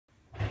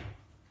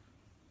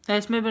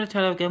Let's move on to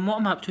tell you again what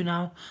I'm up to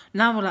now.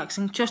 Now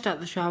relaxing, just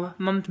out the shower.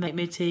 Mum to make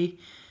me a tea.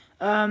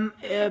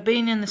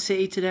 Being in the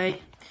city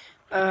today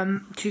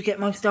to get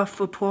my stuff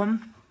for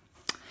prom.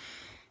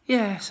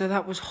 Yeah, so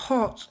that was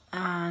hot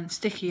and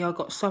sticky. I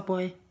got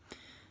Subway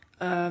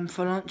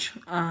for lunch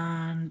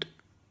and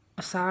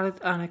a salad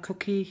and a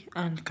cookie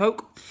and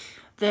Coke.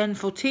 Then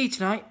for tea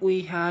tonight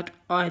I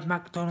had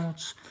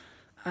McDonald's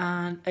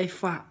and a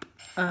frap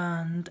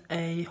and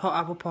a hot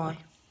apple pie.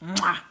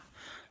 Mwah!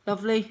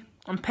 Lovely.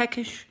 I'm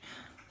peckish,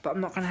 but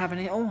I'm not going to have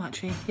any. Oh,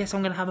 actually, yes,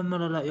 I'm going to have a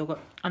Muller Light yogurt.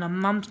 And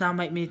Mum's now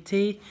make me a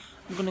tea.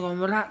 I'm going to go and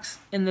relax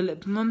in the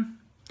living room.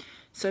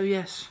 So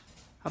yes,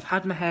 I've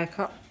had my hair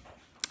cut.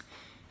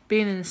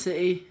 Being in the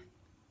city,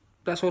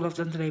 that's all I've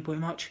done today pretty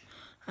much.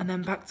 And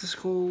then back to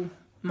school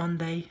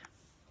Monday.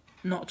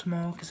 Not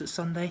tomorrow because it's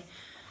Sunday.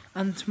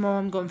 And tomorrow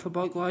I'm going for a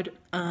bike ride.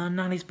 And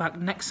Nanny's back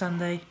next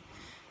Sunday.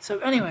 So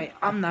anyway,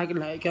 I'm now going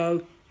to let it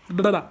go.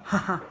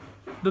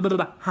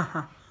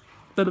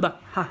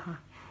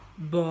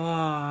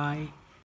 Bye.